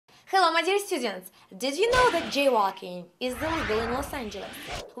Hello, my dear students! Did you know that jaywalking is illegal in Los Angeles?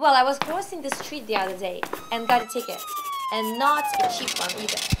 Well, I was crossing the street the other day and got a ticket. And not a cheap one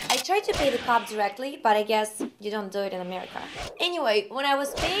either. I tried to pay the cop directly, but I guess you don't do it in America. Anyway, when I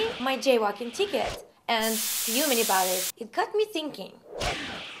was paying my jaywalking ticket and fuming about it, it got me thinking.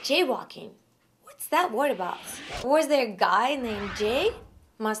 Jaywalking? What's that word about? Was there a guy named Jay?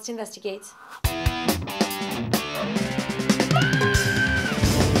 Must investigate.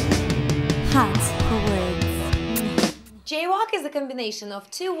 Hot words. Jaywalk is a combination of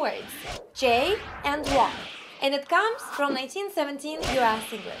two words, Jay and walk, and it comes from 1917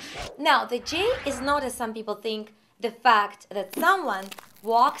 US English. Now, the J is not, as some people think, the fact that someone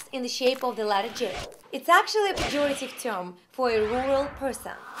walks in the shape of the letter J. It's actually a pejorative term for a rural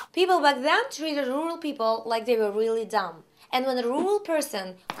person. People back then treated rural people like they were really dumb. And when a rural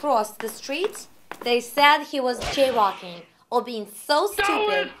person crossed the street, they said he was jaywalking, or being so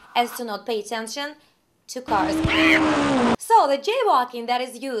stupid as to not pay attention to cars. So the jaywalking that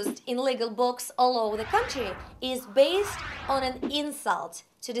is used in legal books all over the country is based on an insult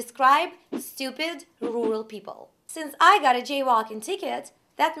to describe stupid rural people. Since I got a jaywalking ticket,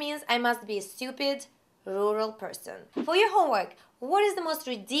 that means I must be a stupid rural person. For your homework, what is the most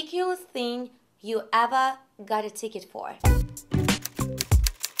ridiculous thing you ever got a ticket for?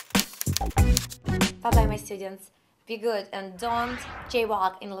 Bye-bye, my students. Be good and don't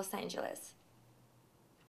jaywalk in Los Angeles.